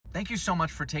Thank you so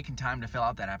much for taking time to fill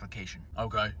out that application.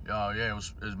 Okay, yeah, it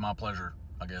was my pleasure,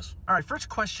 I guess. All right, first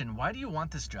question, why do you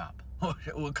want this job?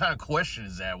 What kind of question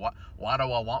is that? Why do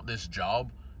I want this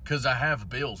job? Because I have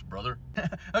bills, brother.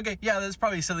 Okay, yeah, that's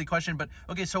probably a silly question, but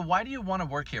okay, so why do you want to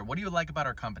work here? What do you like about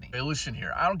our company? Hey, listen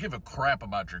here. I don't give a crap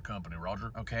about your company,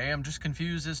 Roger. Okay, I'm just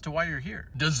confused as to why you're here.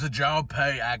 Does the job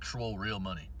pay actual real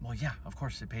money? Well, yeah, of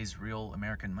course it pays real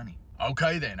American money.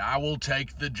 Okay, then. I will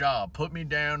take the job. Put me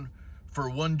down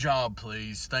for one job,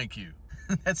 please. Thank you.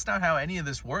 That's not how any of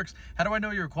this works. How do I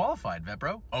know you're qualified, vet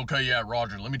bro? Okay, yeah,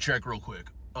 Roger. Let me check real quick.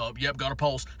 Yep, got a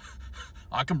pulse.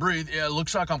 I can breathe. Yeah, it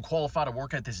looks like I'm qualified to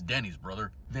work at this Denny's,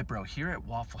 brother. Vipro, here at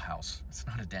Waffle House, it's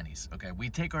not a Denny's, okay? We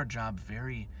take our job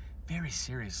very, very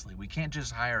seriously. We can't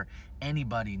just hire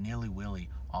anybody nilly-willy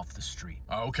off the street.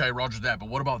 Okay, roger that, but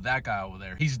what about that guy over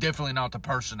there? He's definitely not the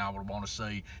person I would want to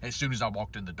see as soon as I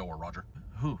walked in the door, Roger.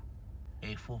 Who?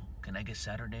 Hey, fool, can I get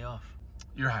Saturday off?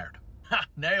 You're hired. Ha!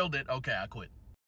 Nailed it. Okay, I quit.